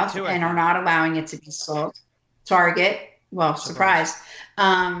kicked it off and are not allowing it to be sold. Target, well, surprise.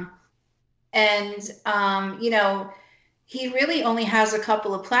 He really only has a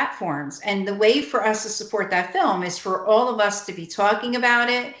couple of platforms. And the way for us to support that film is for all of us to be talking about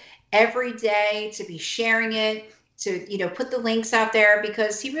it every day, to be sharing it, to, put the links out there,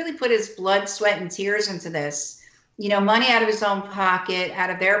 because he really put his blood, sweat, and tears into this, money out of his own pocket, out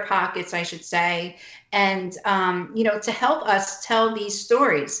of their pockets, I should say, and, to help us tell these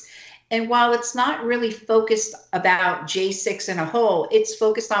stories. And while it's not really focused about J6 in a whole, it's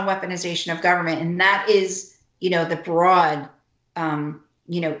focused on weaponization of government. And that is, the broad,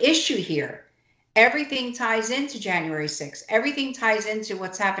 issue here. Everything ties into January 6th. Everything ties into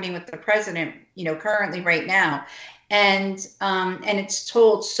what's happening with the president, currently right now. And it's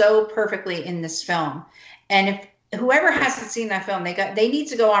told so perfectly in this film. And if whoever hasn't seen that film, they need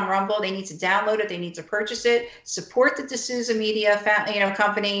to go on Rumble. They need to download it. They need to purchase it, support the D'Souza Media,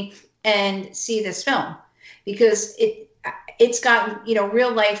 company, and see this film, because it's got,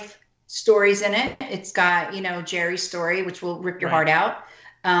 real life stories in it. It's got, Jerry's story, which will rip your heart out.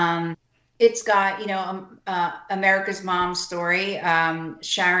 It's got, America's Mom's story.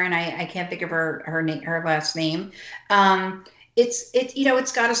 Sharon, I can't think of her last name.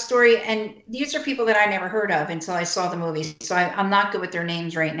 It's got a story, and these are people that I never heard of until I saw the movie. So I'm not good with their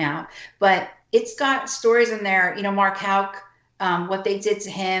names right now, but it's got stories in there. Mark Houck, what they did to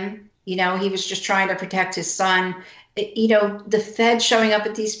him. He was just trying to protect his son. The Fed showing up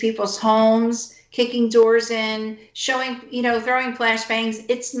at these people's homes, kicking doors in, throwing flashbangs.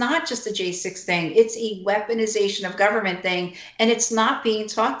 It's not just a J6 thing. It's a weaponization of government thing, and it's not being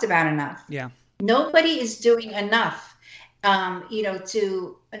talked about enough. Yeah. Nobody is doing enough, I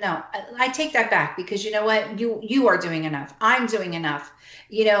take that back, because you know what? You are doing enough. I'm doing enough.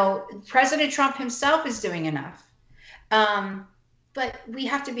 President Trump himself is doing enough. But we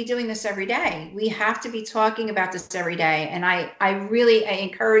have to be doing this every day. We have to be talking about this every day. And I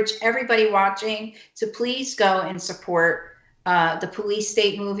encourage everybody watching to please go and support the Police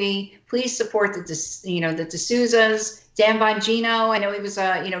State movie. Please support the D'Souza's, Dan Bongino. I know he was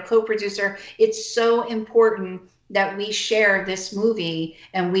a co-producer. It's so important that we share this movie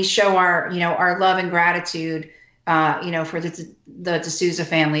and we show our love and gratitude for the D'Souza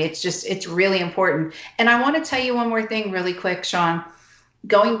family. It's really important. And I want to tell you one more thing really quick, Sean.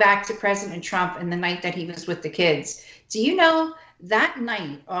 going back to President Trump and the night that he was with the kids. Do you know that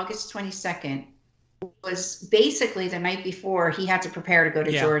night, August 22nd, was basically the night before he had to prepare to go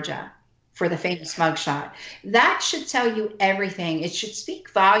to Georgia for the famous mugshot. That should tell you everything. It should speak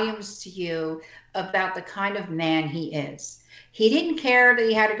volumes to you about the kind of man he is. He didn't care that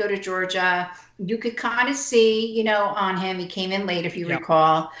he had to go to Georgia. You could kind of see, on him. He came in late, if you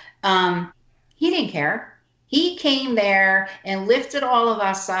recall. He didn't care. He came there and lifted all of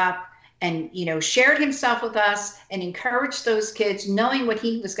us up and, shared himself with us and encouraged those kids, knowing what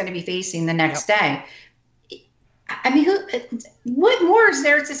he was going to be facing the next day. I mean, what more is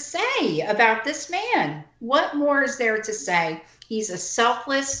there to say about this man? What more is there to say? He's a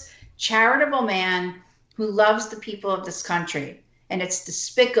selfless, charitable man who loves the people of this country. And it's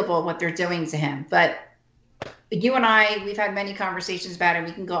despicable what they're doing to him. But you and I, we've had many conversations about it.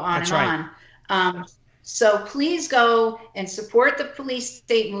 We can go on on. So please go and support the Police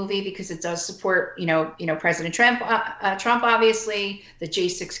State movie, because it does support, President Trump, obviously, the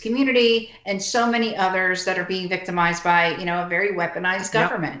J6 community, and so many others that are being victimized by, a very weaponized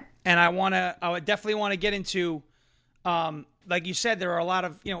government. And I would definitely want to get into, like you said, there are a lot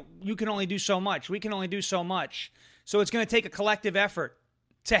of, you can only do so much. We can only do so much. So it's going to take a collective effort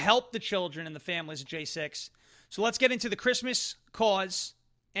to help the children and the families of J6. So let's get into the Christmas cause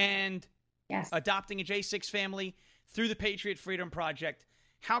and adopting a J6 family through the Patriot Freedom Project.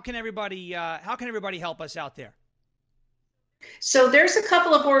 How can everybody help us out there? So there's a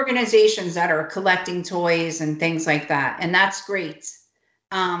couple of organizations that are collecting toys and things like that, and that's great.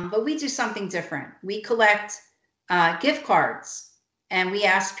 But we do something different. We collect gift cards, and we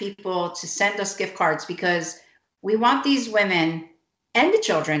ask people to send us gift cards because we want these women and the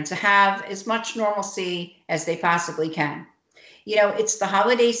children to have as much normalcy as they possibly can. It's the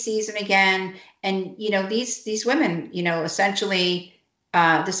holiday season again. And, these women, essentially,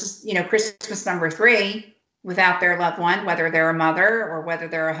 this is, Christmas number 3 without their loved one, whether they're a mother or whether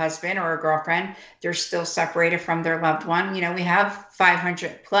they're a husband or a girlfriend, they're still separated from their loved one. We have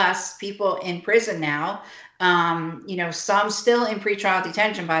 500 plus people in prison now. Some still in pretrial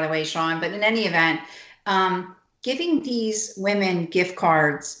detention, by the way, Sean, but in any event, giving these women gift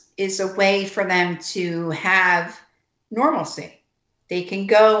cards is a way for them to have normalcy. They can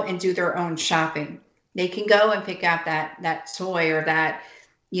go and do their own shopping. They can go and pick out that toy or that,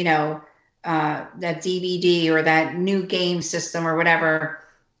 that DVD or that new game system or whatever,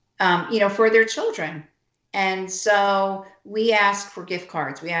 for their children. And so we ask for gift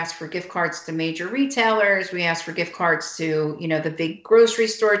cards. We ask for gift cards to major retailers. We ask for gift cards to, the big grocery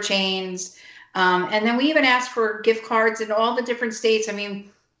store chains. And then we even ask for gift cards in all the different states. I mean,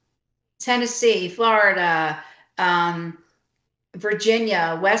 Tennessee, Florida,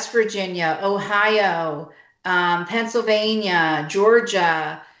 Virginia, West Virginia, Ohio, Pennsylvania,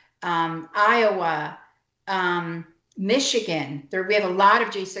 Georgia, Iowa, Michigan. We have a lot of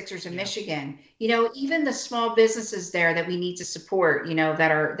J6ers in Michigan. Even the small businesses there that we need to support,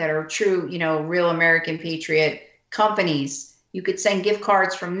 that are true, real American patriot companies. You could send gift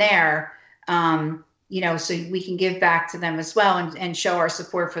cards from there, so we can give back to them as well and show our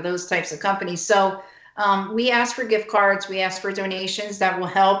support for those types of companies. So we ask for gift cards. We ask for donations that will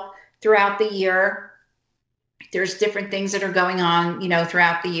help throughout the year. There's different things that are going on,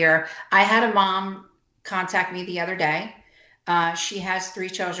 throughout the year. I had a mom contact me the other day. She has 3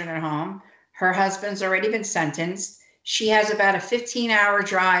 children at home. Her husband's already been sentenced. She has about a 15-hour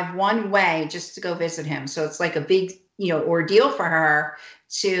drive one way just to go visit him. So it's like a big, ordeal for her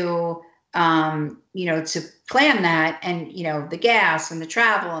to, to plan that and, the gas and the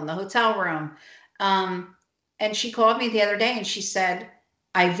travel and the hotel room. And she called me the other day and she said,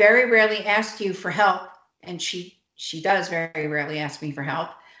 I very rarely ask you for help. And she does very rarely ask me for help.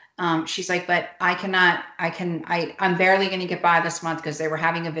 She's like, but I'm barely going to get by this month because they were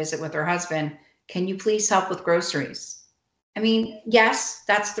having a visit with her husband. Can you please help with groceries? I mean, yes,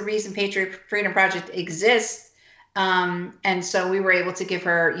 that's the reason Patriot Freedom Project exists. And so we were able to give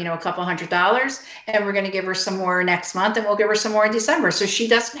her, a couple $100, and we're going to give her some more next month, and we'll give her some more in December. So she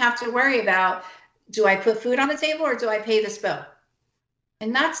doesn't have to worry about, do I put food on the table or do I pay this bill?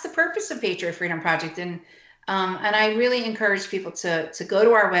 And that's the purpose of Patriot Freedom Project. And I really encourage people to go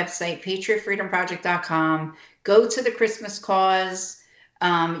to our website, patriotfreedomproject.com, go to the Christmas cause,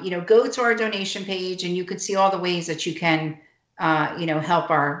 go to our donation page, and you can see all the ways that you can,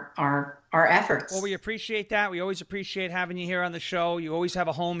 help our efforts. Well, we appreciate that. We always appreciate having you here on the show. You always have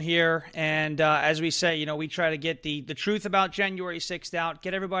a home here. And as we say, we try to get the truth about January 6th out,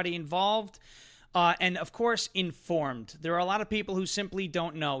 get everybody involved. And, of course, informed. There are a lot of people who simply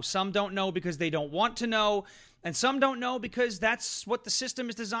don't know. Some don't know because they don't want to know. And some don't know because that's what the system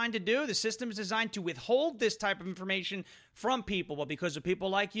is designed to do. The system is designed to withhold this type of information from people. But because of people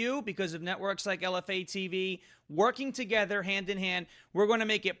like you, because of networks like LFA TV, working together hand in hand, we're going to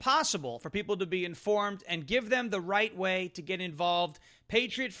make it possible for people to be informed and give them the right way to get involved.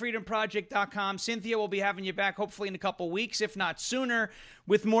 PatriotFreedomProject.com. Cynthia will be having you back hopefully in a couple weeks, if not sooner,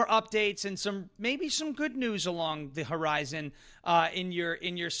 with more updates and maybe some good news along the horizon in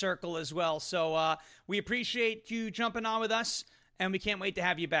your circle as well. So we appreciate you jumping on with us, and we can't wait to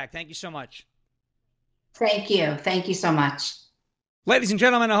have you back. Thank you so much. Thank you. Thank you so much. Ladies and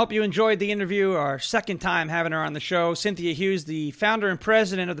gentlemen, I hope you enjoyed the interview, our second time having her on the show. Cynthia Hughes, the founder and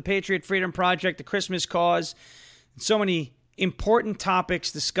president of the Patriot Freedom Project, the Christmas Cause. So many important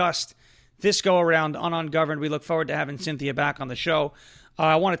topics discussed this go-around on Ungoverned. We look forward to having Cynthia back on the show.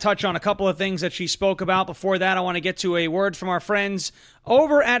 I want to touch on a couple of things that she spoke about. Before that, I want to get to a word from our friends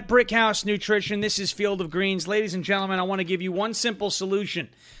over at Brickhouse Nutrition. This is Field of Greens. Ladies and gentlemen, I want to give you one simple solution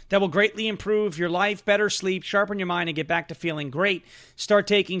that will greatly improve your life, better sleep, sharpen your mind, and get back to feeling great. Start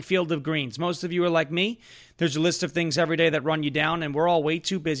taking Field of Greens. Most of you are like me. There's a list of things every day that run you down, and we're all way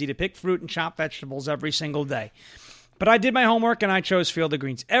too busy to pick fruit and chop vegetables every single day. But I did my homework and I chose Field of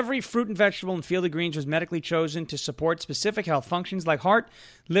Greens. Every fruit and vegetable in Field of Greens was medically chosen to support specific health functions like heart,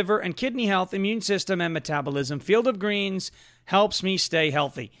 liver, and kidney health, immune system, and metabolism. Field of Greens helps me stay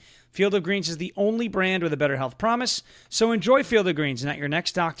healthy. Field of Greens is the only brand with a better health promise. So enjoy Field of Greens. And at your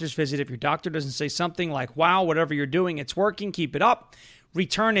next doctor's visit, if your doctor doesn't say something like, wow, whatever you're doing, it's working, keep it up,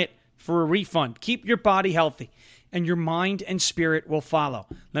 return it for a refund. Keep your body healthy, and your mind and spirit will follow.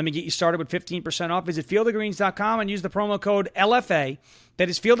 Let me get you started with 15% off. Visit fieldofgreens.com and use the promo code LFA. That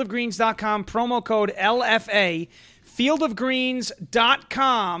is fieldofgreens.com, promo code LFA.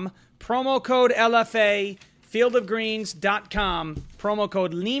 Fieldofgreens.com, promo code LFA. Fieldofgreens.com, promo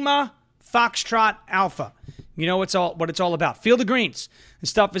code Lima Foxtrot Alpha. You know what it's all about. Field of Greens. The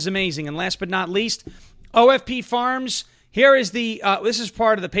stuff is amazing. And last but not least, OFP Farms. Here is this is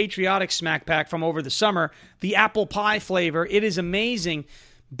part of the patriotic smack pack from over the summer, the apple pie flavor. It is amazing.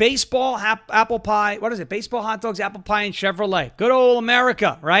 Baseball, apple pie, what is it? Baseball, hot dogs, apple pie, and Chevrolet. Good old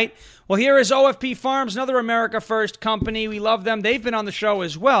America, right? Well, here is OFP Farms, another America First company. We love them. They've been on the show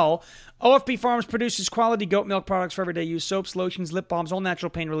as well. OFP Farms produces quality goat milk products for everyday use, soaps, lotions, lip balms, all natural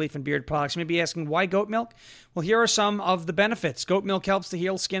pain relief, and beard products. You may be asking, why goat milk? Well, here are some of the benefits. Goat milk helps to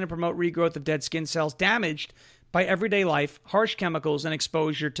heal skin and promote regrowth of dead skin cells damaged by everyday life, harsh chemicals, and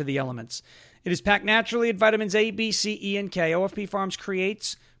exposure to the elements. It is packed naturally with vitamins A, B, C, E, and K. OFP Farms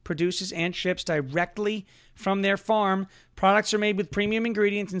creates, produces, and ships directly from their farm. Products are made with premium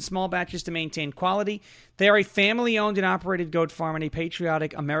ingredients in small batches to maintain quality. They are a family-owned and operated goat farm and a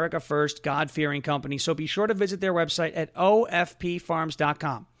patriotic, America First, God-fearing company. So be sure to visit their website at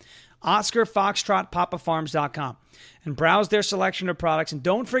ofpfarms.com. Oscar Foxtrot PapaFarms.com, and browse their selection of products. And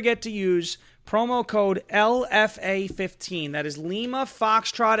don't forget to use promo code LFA15. That is Lima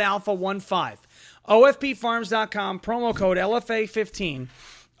Foxtrot Alpha 15. OFPFarms.com, promo code LFA15.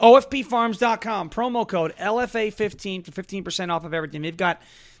 OFPFarms.com, promo code LFA15 for 15% off of everything. They've got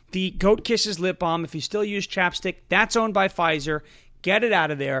the Goat Kisses lip balm. If you still use chapstick, that's owned by Pfizer. Get it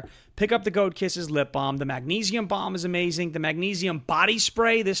out of there. Pick up the Goat Kisses lip balm. The magnesium balm is amazing. The magnesium body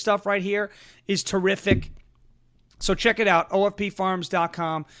spray, this stuff right here, is terrific. So check it out,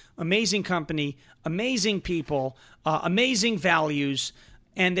 ofpfarms.com. Amazing company, amazing people, amazing values,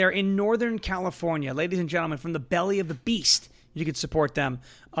 and they're in Northern California. Ladies and gentlemen, from the belly of the beast, you can support them,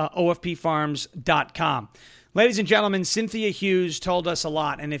 ofpfarms.com. Ladies and gentlemen, Cynthia Hughes told us a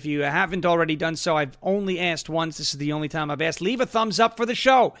lot, and if you haven't already done so, I've only asked once. This is the only time I've asked. Leave a thumbs up for the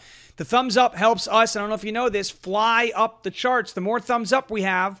show. The thumbs up helps us, I don't know if you know this, fly up the charts. The more thumbs up we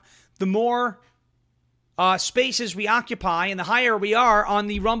have, the more spaces we occupy, and the higher we are on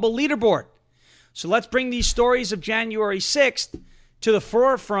the Rumble leaderboard. So let's bring these stories of January 6th to the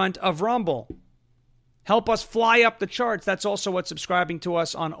forefront of Rumble. Help us fly up the charts. That's also what subscribing to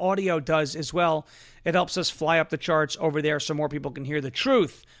us on audio does as well. It helps us fly up the charts over there so more people can hear the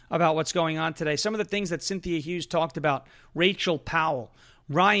truth about what's going on today. Some of the things that Cynthia Hughes talked about, Rachel Powell,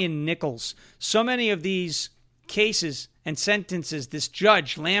 Ryan Nichols, so many of these cases and sentences, this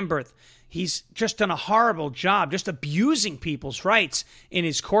judge, Lamberth, he's just done a horrible job just abusing people's rights in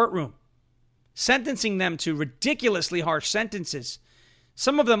his courtroom, sentencing them to ridiculously harsh sentences,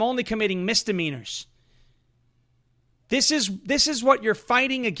 some of them only committing misdemeanors. This is what you're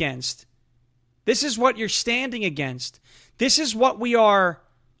fighting against. This is what you're standing against. This is what we are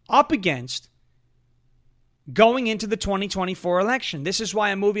up against going into the 2024 election. This is why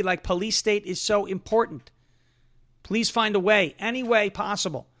a movie like Police State is so important. Please find a way, any way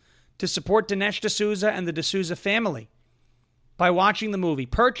possible, to support Dinesh D'Souza and the D'Souza family by watching the movie,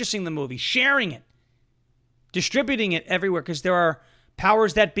 purchasing the movie, sharing it, distributing it everywhere, because there are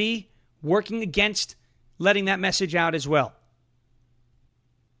powers that be working against letting that message out as well.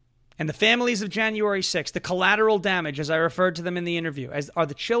 And the families of January 6th, the collateral damage, as I referred to them in the interview, as are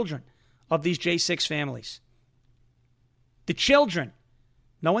the children of these J6 families. The children.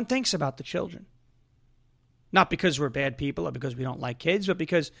 No one thinks about the children. Not because we're bad people or because we don't like kids, but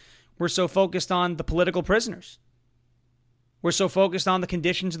because we're so focused on the political prisoners. We're so focused on the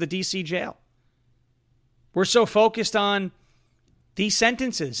conditions of the D.C. jail. We're so focused on these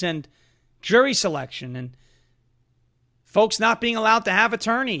sentences and jury selection and folks not being allowed to have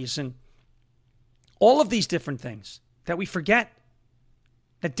attorneys and all of these different things that we forget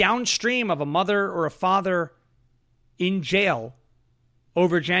that downstream of a mother or a father in jail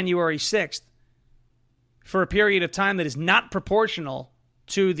over January 6th for a period of time that is not proportional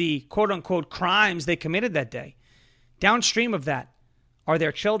to the quote-unquote crimes they committed that day. Downstream of that are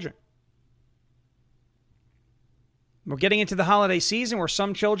their children. We're getting into the holiday season where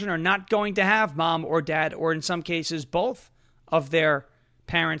some children are not going to have mom or dad, or in some cases, both of their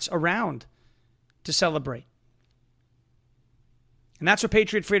parents around to celebrate. And that's what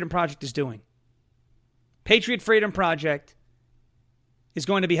Patriot Freedom Project is doing. Patriot Freedom Project is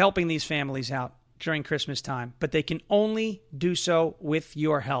going to be helping these families out during Christmas time, but they can only do so with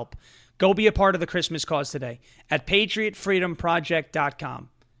your help. Go be a part of the Christmas cause today at patriotfreedomproject.com.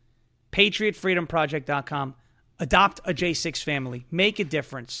 patriotfreedomproject.com. Adopt a J6 family. Make a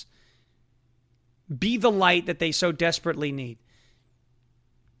difference. Be the light that they so desperately need.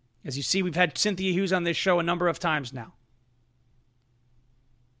 As you see, we've had Cynthia Hughes on this show a number of times now.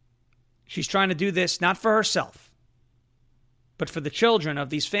 She's trying to do this not for herself, but for the children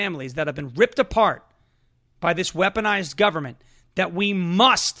of these families that have been ripped apart by this weaponized government that we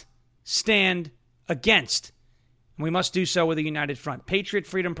must stand against. And we must do so with a united front.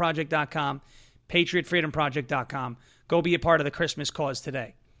 PatriotFreedomProject.com. PatriotFreedomProject.com. Go be a part of the Christmas cause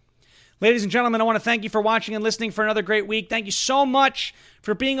today. Ladies and gentlemen, I want to thank you for watching and listening for another great week. Thank you so much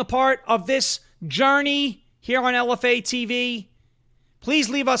for being a part of this journey here on LFA TV. Please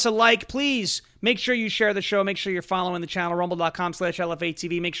leave us a like. Please make sure you share the show. Make sure you're following the channel,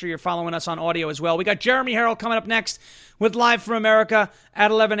 rumble.com/LFA-TV. Make sure you're following us on audio as well. We got Jeremy Harrell coming up next with Live from America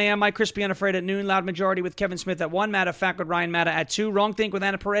at 11 a.m. Mike Crispy Unafraid at noon. Loud Majority with Kevin Smith at 1. Matter of Fact with Ryan Matta at 2. Wrong Think with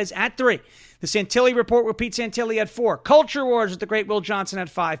Anna Perez at 3. The Santilli Report with Pete Santilli at 4. Culture Wars with the great Will Johnson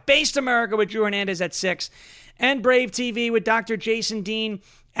at 5. Based America with Drew Hernandez at 6. And Brave TV with Dr. Jason Dean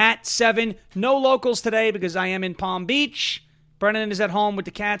at 7. No locals today because I am in Palm Beach. Brennan is at home with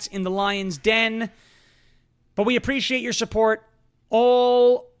the cats in the Lion's Den. But we appreciate your support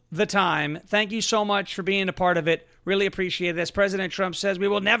all the time. Thank you so much for being a part of it. Really appreciate it. As President Trump says, we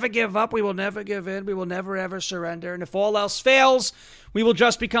will never give up. We will never give in. We will never, ever surrender. And if all else fails, we will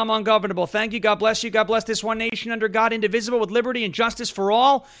just become ungovernable. Thank you. God bless you. God bless this one nation under God, indivisible, with liberty and justice for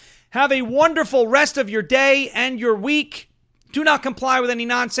all. Have a wonderful rest of your day and your week. Do not comply with any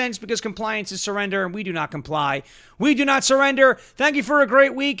nonsense because compliance is surrender, and we do not comply. We do not surrender. Thank you for a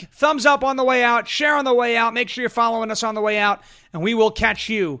great week. Thumbs up on the way out. Share on the way out. Make sure you're following us on the way out, and we will catch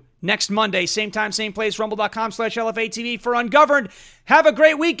you next Monday. Same time, same place, rumble.com/LFA-TV for Ungoverned. Have a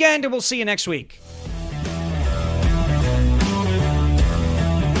great weekend, and we'll see you next week.